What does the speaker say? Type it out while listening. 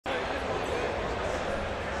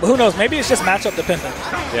But who knows? Maybe it's just matchup dependent.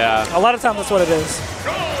 Yeah. A lot of times that's what it is.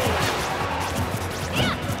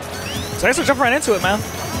 So I guess we'll jump right into it, man.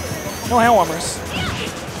 No hand warmers.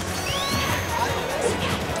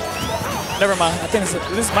 Never mind. I think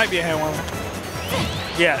this might be a hand warmer.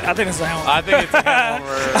 Yeah, I think it's a hand warmer. I think it's a hand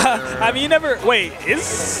warmer. I mean, you never. Wait,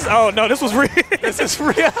 is. Oh, no, this was real. This is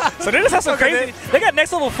real. So they just have some crazy. They got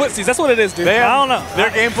next level footsies. That's what it is, dude. I don't know. Their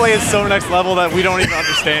gameplay is so next level that we don't even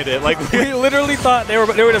understand it. Like we literally thought they were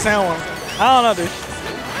just hand warmers. I don't know, dude.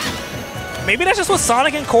 Maybe that's just what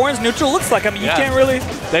Sonic and Corrin's neutral looks like. I mean, you can't really.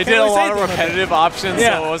 They did a lot of repetitive options,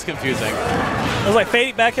 so it was confusing. It was like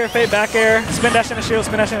fade back air, spin dash in the shield,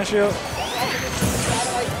 spin dash in the shield.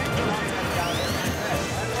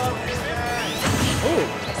 Ooh.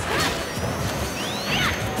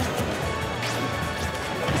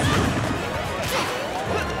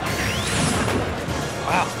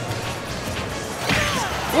 Wow.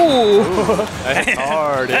 Ooh. That's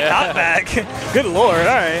hard. That knockback. Good lord. All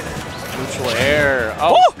right. Neutral air.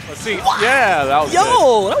 Oh, let's see. Wow. Yeah, that was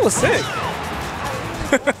Yo, that was sick.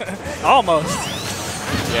 Almost.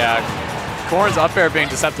 Yeah. Corrin's up air being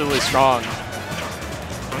deceptively strong.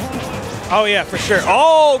 Oh, yeah, for sure.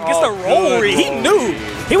 Oh, gets the roll read. He knew.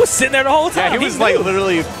 He was sitting there the whole time. Yeah, he was like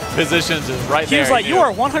literally positioned right there. He was like, you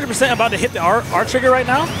are 100% about to hit the R trigger right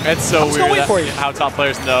now. It's so weird wait for you. How top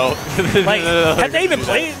players know. Like, had they even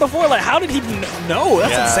played it before? Like, how did he know?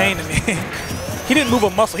 That's insane to me. He didn't move a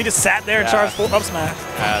muscle. He just sat there and charged full up smash.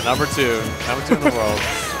 Yeah, number two in the world.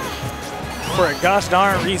 For a gosh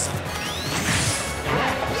darn reason.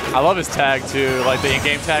 I love his tag too, like the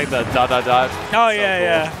in-game tag, the ... Oh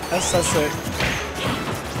yeah, cool. That's so sick.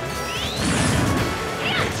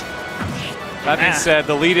 That being said,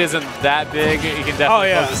 the lead isn't that big. You can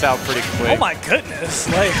definitely close this out pretty quick. Oh my goodness!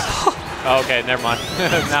 Like, okay, never mind.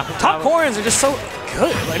 Top Corrins are just so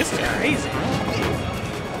good. Like, this is crazy.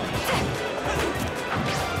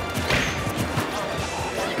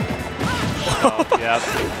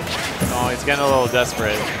 Oh, he's getting a little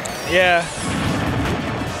desperate. Yeah.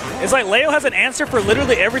 It's like Leo has an answer for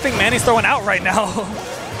literally everything Manny's throwing out right now.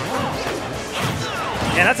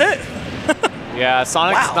 And that's it. Yeah,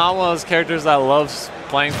 Sonic's not one of those characters that loves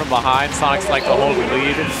playing from behind. Sonic's like to hold the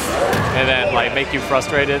lead and then like make you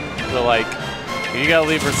frustrated. So like, you gotta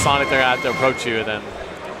leave for Sonic, they're gonna have to approach you, and then,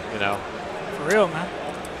 you know. For real, man.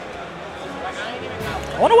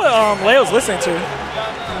 I wonder what Leo's listening to.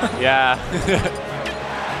 Yeah.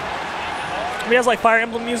 He has like Fire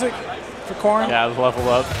Emblem music for Corrin. Yeah, level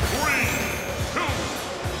up. 3, 2,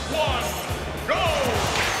 1, go!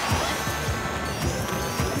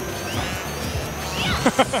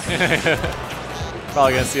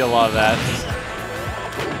 Probably gonna see a lot of that.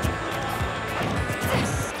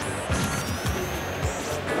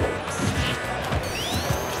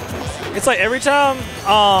 It's like every time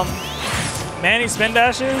Manny spin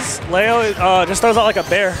dashes, Leo just throws out like a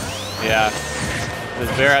bear. Yeah. This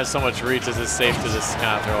bear has so much reach, it's just safe to just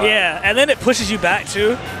kind of throw out. Yeah, and then it pushes you back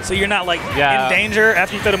too, so you're not like in danger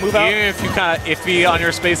after you throw the move out. Even if you kind of iffy on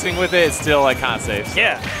your spacing with it, it's still like kind of safe. So.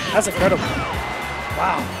 Yeah, that's incredible.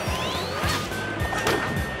 Wow.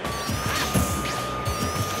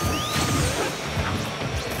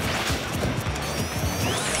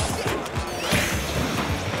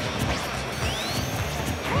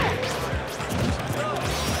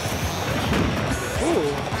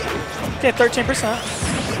 Okay, 13%.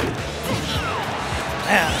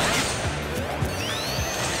 Man.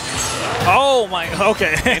 Oh my,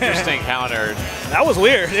 okay. Interesting counter. That was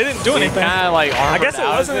weird. It didn't do anything. Kind of like armored I guess it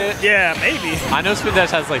out wasn't. It. Yeah, maybe. I know Spin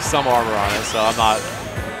Dash has like some armor on it, so I'm not.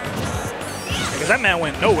 Because that man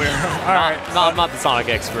went nowhere. All right. I'm not the Sonic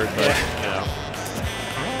expert, but you know.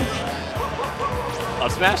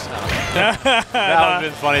 Up smash? No. That would have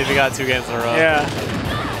been funny if he got 2 games in a row. Yeah.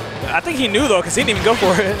 I think he knew though, because he didn't even go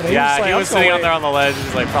for it. He was sitting out there on the ledge.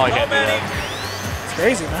 He's like, probably can't do that. It's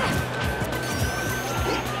crazy, man.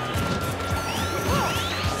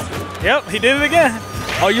 Yep, he did it again.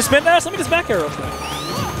 Oh, you spin dash? Let me just back air real quick.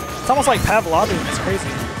 It's almost like Pavlovian. It's crazy.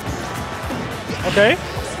 Okay.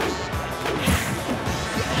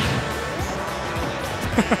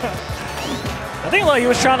 I think like he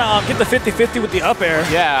was trying to get the 50-50 with the up air.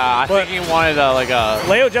 Yeah, I think he wanted like a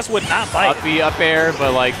Leo just would not bite. Uppy up air,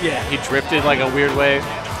 but like he drifted like a weird way.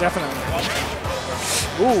 Definitely.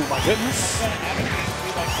 Ooh, my goodness.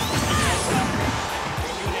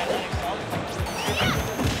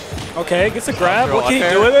 Okay, gets a grab. What can he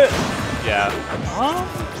do with it? Yeah.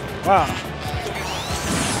 Wow.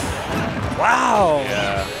 Wow.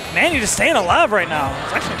 Yeah. Man, you're just staying alive right now.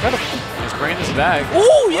 It's actually incredible. He's bringing this back.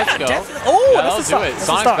 Oh, yeah, definitely. Oh, yeah, let's do it.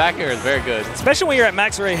 Sonic's back air is very good. Especially when you're at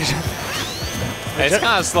max range. It's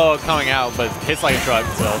kind of slow coming out, but hits like a truck,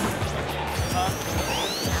 so.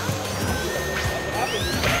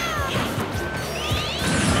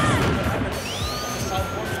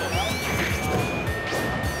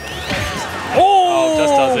 Oh,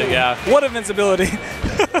 just does it, yeah. What invincibility.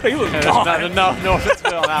 He was gone. No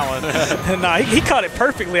invincibility on that one. Nah, he caught it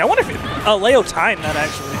perfectly. I wonder if Leo timed that,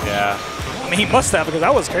 actually. Yeah. I mean, he must have, because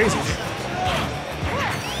that was crazy.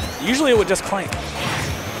 Usually it would just clank.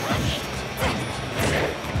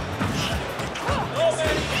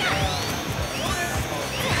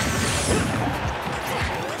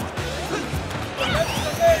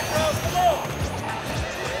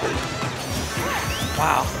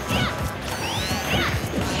 Wow.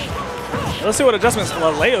 Let's see what adjustments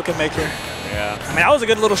Leo can make here. Yeah. I mean, that was a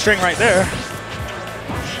good little string right there.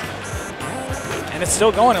 And it's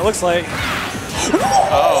still going, it looks like.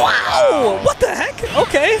 Oh, wow. What the heck?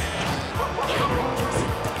 Okay.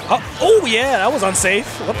 Oh, yeah, that was unsafe.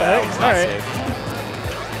 What the heck? All right.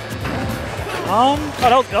 Oh,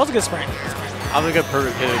 that was a good spring. That was a good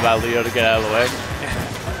perfect hit by Leo to get out of the way.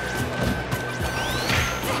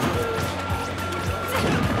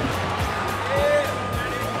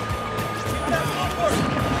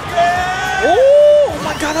 Oh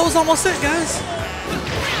my God, that was almost it, guys.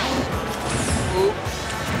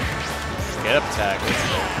 Get up attack.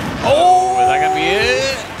 Oh, is that gonna be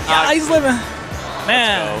it? Yeah, he's living.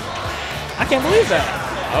 Man, I can't believe that.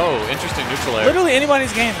 Oh, interesting neutral air. Literally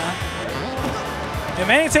anybody's game, man. If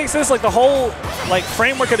Manny takes this, like the whole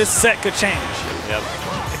framework of this set could change. Yep.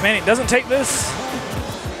 If Manny doesn't take this,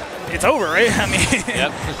 it's over, right? I mean.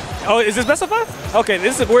 Yep. Oh, is this best of 5? Okay,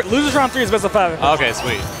 this is losers round 3 is best of 5. Okay,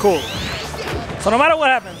 sweet. Cool. So no matter what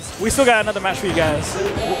happens, we still got another match for you guys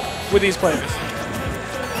with these players.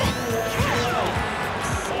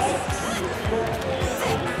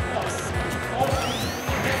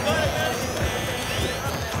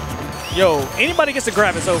 Yo, anybody gets to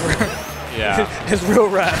grab, it's over. Yeah. It's real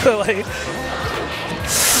rap. Like,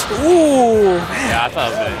 ooh. Man. Yeah, I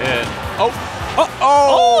thought it was gonna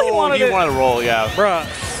hit. He wanted to roll, yeah. Bruh.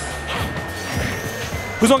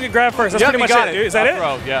 Who's gonna get grabbed first? That's pretty much it, dude. Is that it?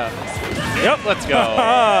 Throw, yeah. Yep. Let's go.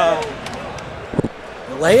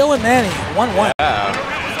 Leo and Manny, 1-1. Yeah.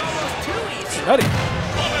 Nutty.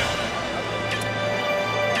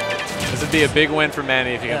 This would be a big win for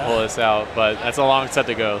Manny if he can pull this out, but that's a long set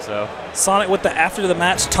to go, so. Sonic with the after the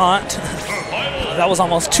match taunt. That was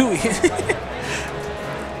almost too easy.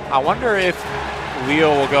 I wonder if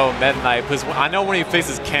Leo will go Meta Knight, because I know when he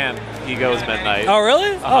faces Ken, he goes Meta Knight. Oh,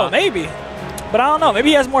 really? Oh, maybe. But I don't know. Maybe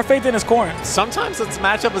he has more faith in his Corrin. Sometimes it's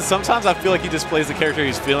matchup, and sometimes I feel like he just plays the character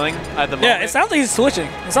he's feeling at the moment. Yeah, it sounds like he's switching.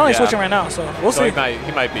 It sounds like he's switching right now, so we'll see. He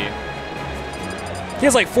might be. He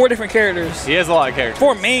has like 4 different characters. He has a lot of characters.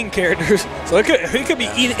 4 main characters. So it could be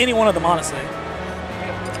any one of them, honestly.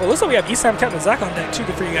 Well, looks like we have Esam Captain Zach on deck, too,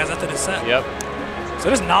 good for you guys after this set. Yep. So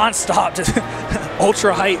just non-stop, just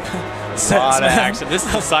ultra hype sets, a lot man. of action. This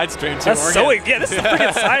is a side stream, too. That's this is a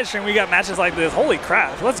freaking side stream. We got matches like this. Holy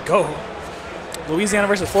crap. Let's go. Louisiana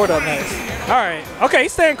versus Florida up next. All right. Okay,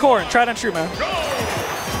 he's staying Corrin. Tried and true, man.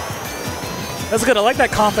 That's good. I like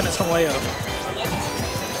that confidence from Leo.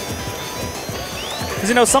 Because,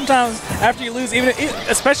 you know, sometimes after you lose,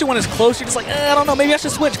 especially when it's close, you're just like, I don't know, maybe I should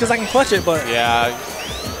switch because I can clutch it. But yeah.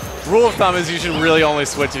 Rule of thumb is you should really only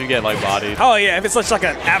switch if you get, like, bodied. Oh, yeah. If it's such like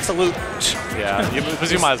an absolute. Yeah,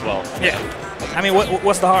 because you might as well. Yeah. I mean,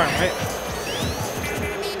 what's the harm, right?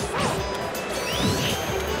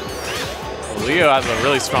 Leo has a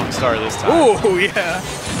really strong start this time. Ooh, yeah.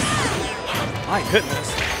 My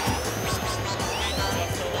goodness.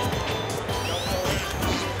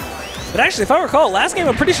 But actually, if I recall, last game,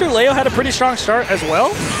 I'm pretty sure Leo had a pretty strong start as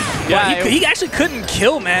well. Yeah, he actually couldn't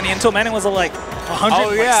kill Manny until Manny was like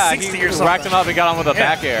 160 or something. Racked him up and got on with a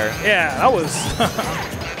back air. Yeah, that was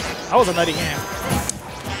that was a nutty game.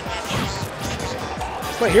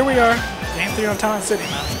 But here we are, game 3 on Talent City,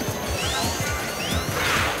 man.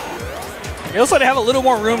 It looks like they have a little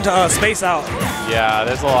more room to space out. Yeah,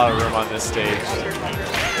 there's a lot of room on this stage.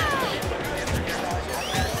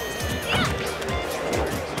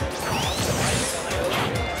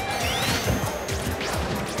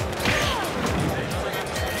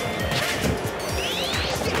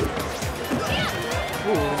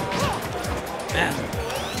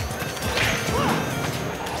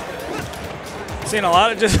 Seeing a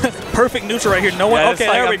lot of just perfect neutral right here. No one. Yeah, okay,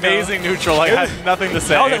 like there we go. amazing neutral. Like I had nothing to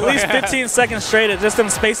say. That was at least 15 seconds straight of just them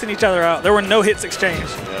spacing each other out. There were no hits exchanged.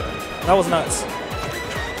 Yep. That was nuts.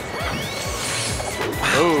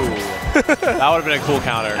 Ooh, that would have been a cool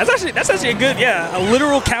counter. That's actually a good, a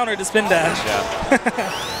literal counter to spin dash. Yeah.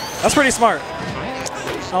 That's pretty smart.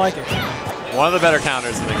 I like it. One of the better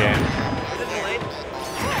counters in the game.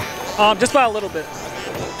 Just by a little bit.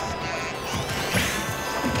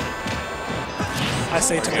 I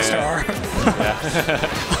say to Mr. R. Yeah.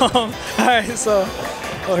 All right, so,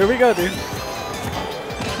 here we go, dude.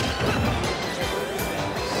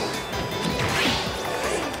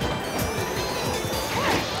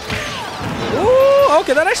 Ooh,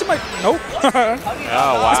 okay, that actually might, nope. Oh,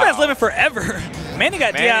 wow. This man's living forever. Manny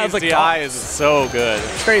got DI. Manny's DI is so good.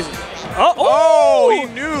 It's crazy. Oh, he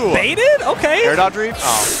knew. Baited? Okay. Air dodge read?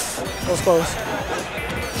 Oh. That was close.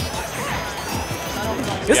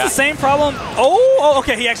 This is the same problem. Oh,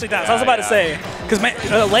 okay, he actually dies. I was about to say. Because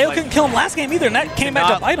Leo couldn't kill him last game either, and that came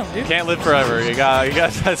back to bite him, dude. Can't live forever. You got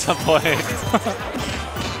at some point.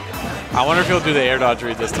 I wonder if he'll do the air dodge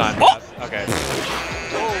read this time. Oh! Okay.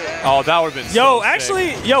 Oh, that would have been so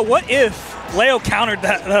actually, sick. What if Leo countered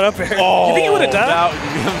that up air? Oh, you think he would have died?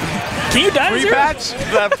 Can you die to zero? Patch?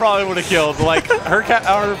 That probably would have killed. Like,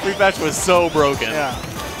 our free patch was so broken. Yeah.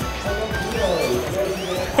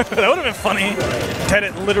 That would have been funny. Dead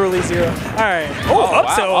at literally zero. All right. Oh,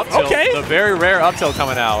 up tilt. Wow, Okay. The very rare up tilt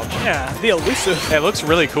coming out. Yeah, the elusive. It looks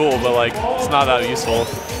really cool, but like it's not that useful.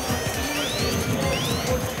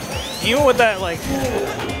 Even with that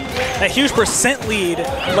that huge percent lead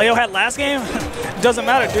Leo had last game, doesn't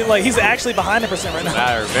matter, dude. Like he's actually behind the percent right now.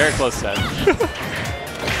 Matter. Very close set.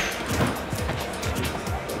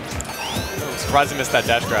 Surprised he missed that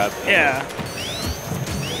dash grab. Yeah.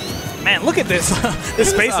 Man, look at this. This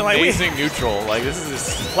space. Amazing neutral. Like this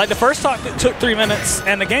is like the first talk took 3 minutes,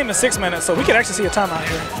 and the game is 6 minutes, so we could actually see a timeout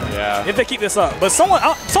here. Yeah. If they keep this up, but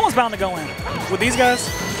someone's bound to go in with these guys.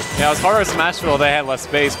 Yeah, it was harder at Smashville. They had less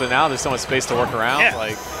space, but now there's so much space to work around. Yeah.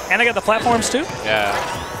 Like. And they got the platforms too. Yeah.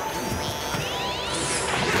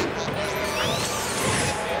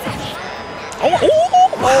 Oh,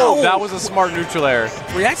 wow. That was a smart neutral air.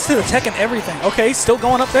 Reacts to the tech and everything. Okay, he's still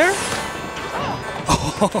going up there.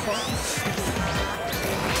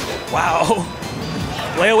 Wow.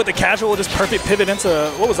 Leo with the casual, just perfect pivot into,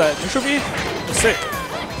 what was that, neutral B? Sick.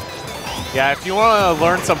 Yeah, if you want to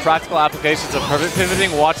learn some practical applications of perfect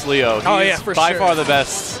pivoting, watch Leo. He's by far the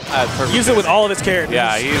best at perfect Use it with all of his characters.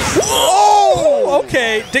 Yeah, he's... Oh,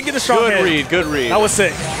 okay. Didn't get a strong hit. Good read, good read. That was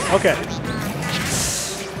sick. Okay.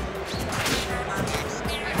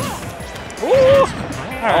 Ooh.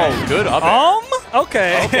 Right. Oh, good up air.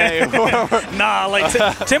 Okay. Okay. Nah, like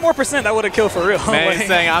 10 more percent, that would have killed for real. Manny's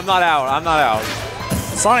saying, I'm not out, I'm not out.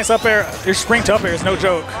 Sonic's up air, your spring to up air is no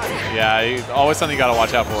joke. Yeah, always something you got to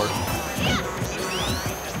watch out for.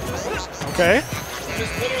 Okay.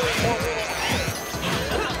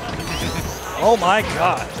 Oh my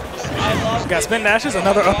god. Got spin dashes,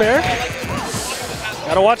 another up air.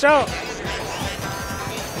 Gotta watch out.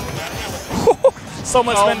 So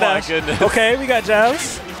much spin dash. Oh my goodness. Okay, we got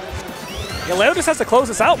jabs. Yeah, Leo just has to close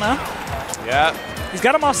this out, man. Yeah. He's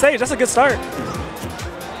got him off stage. That's a good start.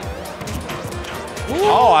 Ooh,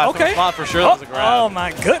 oh, I okay. thought for sure that was a grab. Oh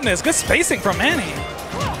my goodness, good spacing from Manny.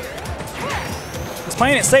 He's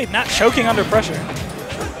playing it safe, not choking under pressure.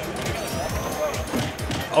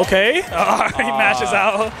 Okay, he mashes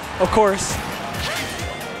out, of course.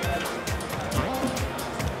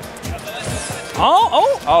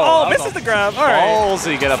 Oh, misses the grab. All right.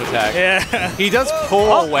 Ballsy get up attack. Yeah. He does pull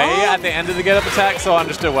away at the end of the get up attack, so I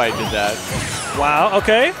understood why he did that. Wow,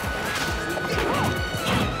 okay.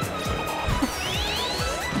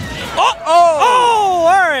 Oh,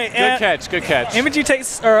 all right. Good catch, good catch. MG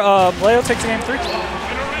takes, or Leo takes game 3.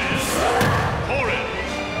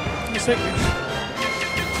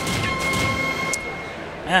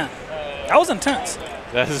 Man, that was intense.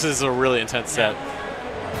 This is a really intense set.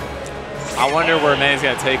 I wonder where Manny's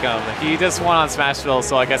going to take him. He just won on Smashville,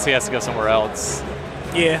 so I guess he has to go somewhere else.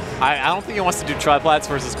 Yeah. I don't think he wants to do triplats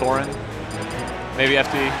versus Corrin. Maybe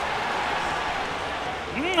FD.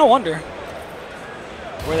 No wonder.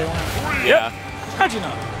 Where they want. Yeah. Yep. How'd you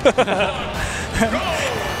know?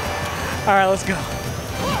 All right, let's go.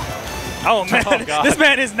 Oh, man. Oh, God. This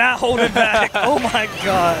man is not holding back. Oh, my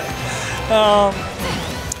God.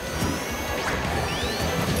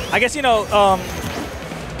 I guess, you know,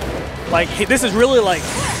 like, this is really, like,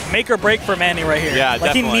 make or break for Manny right here. Yeah,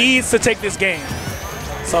 like, definitely. he needs to take this game.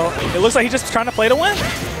 So it looks like he's just trying to play to win.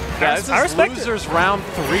 Yeah, this is losers round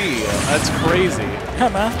 3. That's crazy. Yeah,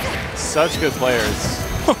 man. Such good players.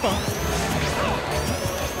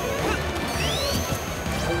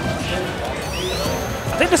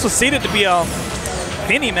 I think this was seeded to be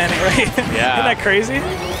Vinny Manny, right? Yeah. Isn't that crazy?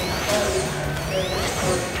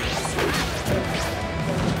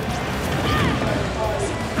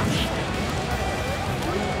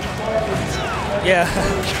 Yeah.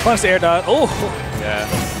 Punch the air dodge. Oh. Yeah.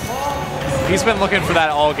 He's been looking for that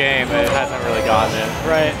all game, but hasn't really gotten it.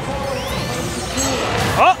 Right.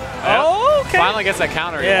 Oh! Oh, okay. Finally gets that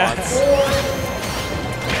counter he wants.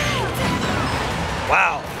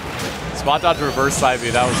 Wow. Spot dodge reverse side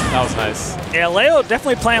view. That was nice. Yeah, Leo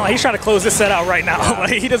definitely playing like he's trying to close this set out right now. Yeah.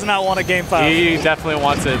 Like, he does not want a game 5. He definitely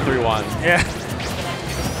wants it 3-1. Yeah.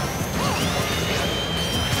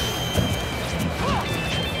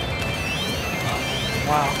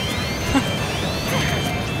 Wow.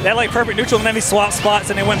 That like perfect neutral, and then he swapped spots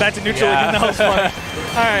and then went back to neutral again. That was funny.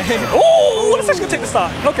 All right. Oh, that's actually gonna take the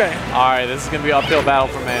stock. Okay. All right, this is gonna be an uphill battle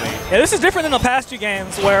for Manny. Yeah, this is different than the past 2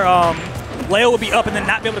 games where Leo would be up and then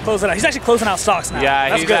not be able to close it out. He's actually closing out stocks now. Yeah,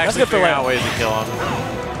 that's he's good. actually That's good for figuring Leo. out ways to kill him.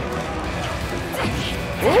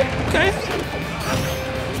 Ooh, okay.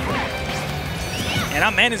 And now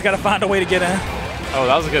Manny's got to find a way to get in. Oh,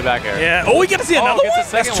 that was a good back air. Yeah. Oh, we get to see another gets one? the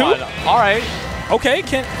second That's 2? one. All right. Okay.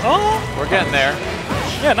 We're getting there.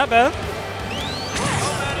 Yeah, not bad.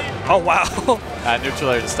 Oh, wow.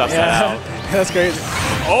 Neutral air just stuffs that out. That's crazy.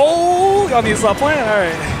 Oh, y'all need to stop playing? All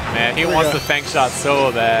right. Man, he wants the fang shot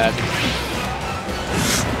so bad.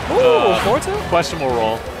 Ooh, 4-2? Questionable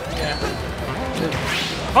roll. Yeah.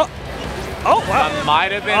 Oh, wow. That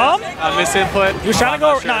might have been a misinput. He was trying to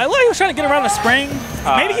go. Sure. No, I he was trying to get around the spring.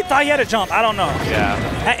 Maybe he thought he had a jump. I don't know. Yeah.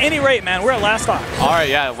 At any rate, man, we're at last stock. All right,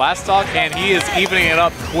 yeah, last stock, and he is evening it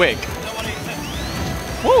up quick.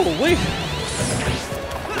 Whoa, wait.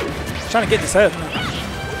 Trying to get in his head.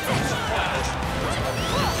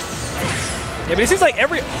 Yeah, but it seems like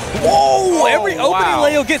every opening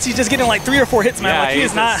Leo gets, he's just getting like 3 or 4 hits, man. Yeah, like he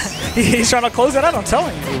is not. He's trying to close it out. I'm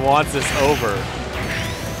telling you. He wants this over.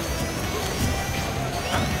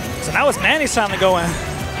 So now it's Manny's time to go in.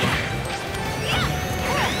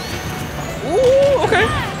 Ooh, okay.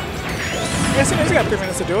 Yeah, so he's got 3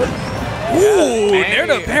 minutes to do it. Ooh, there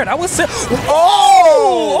to bear. That was sick.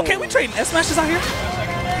 Oh! Okay, we trading S smashes out here.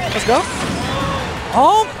 Let's go.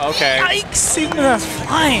 Okay. Yikes! Even that's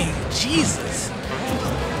flying. Jesus.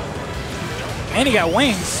 Manny got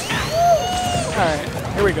wings. All right,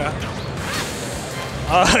 here we go.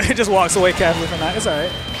 He just walks away casually from that. It's all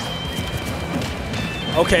right.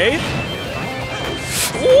 Okay.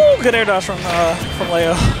 Ooh, good air dodge from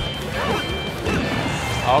Leo.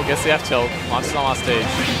 Oh, gets the F tilt. Launches him on stage.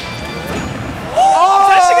 Oh!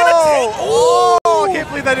 It's actually gonna take. Oh! I can't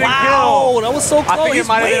believe that didn't kill. That was so close. I think it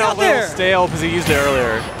might have been a little there. stale because he used it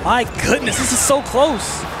earlier. My goodness, this is so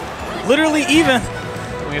close. Literally even.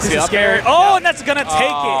 This is scary. Oh, and that's gonna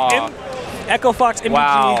take it. Echo Fox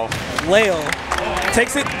MG Leo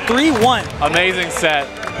takes it 3-1. Amazing set.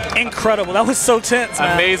 Incredible. That was so tense,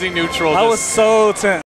 man. Amazing neutral. That was so tense.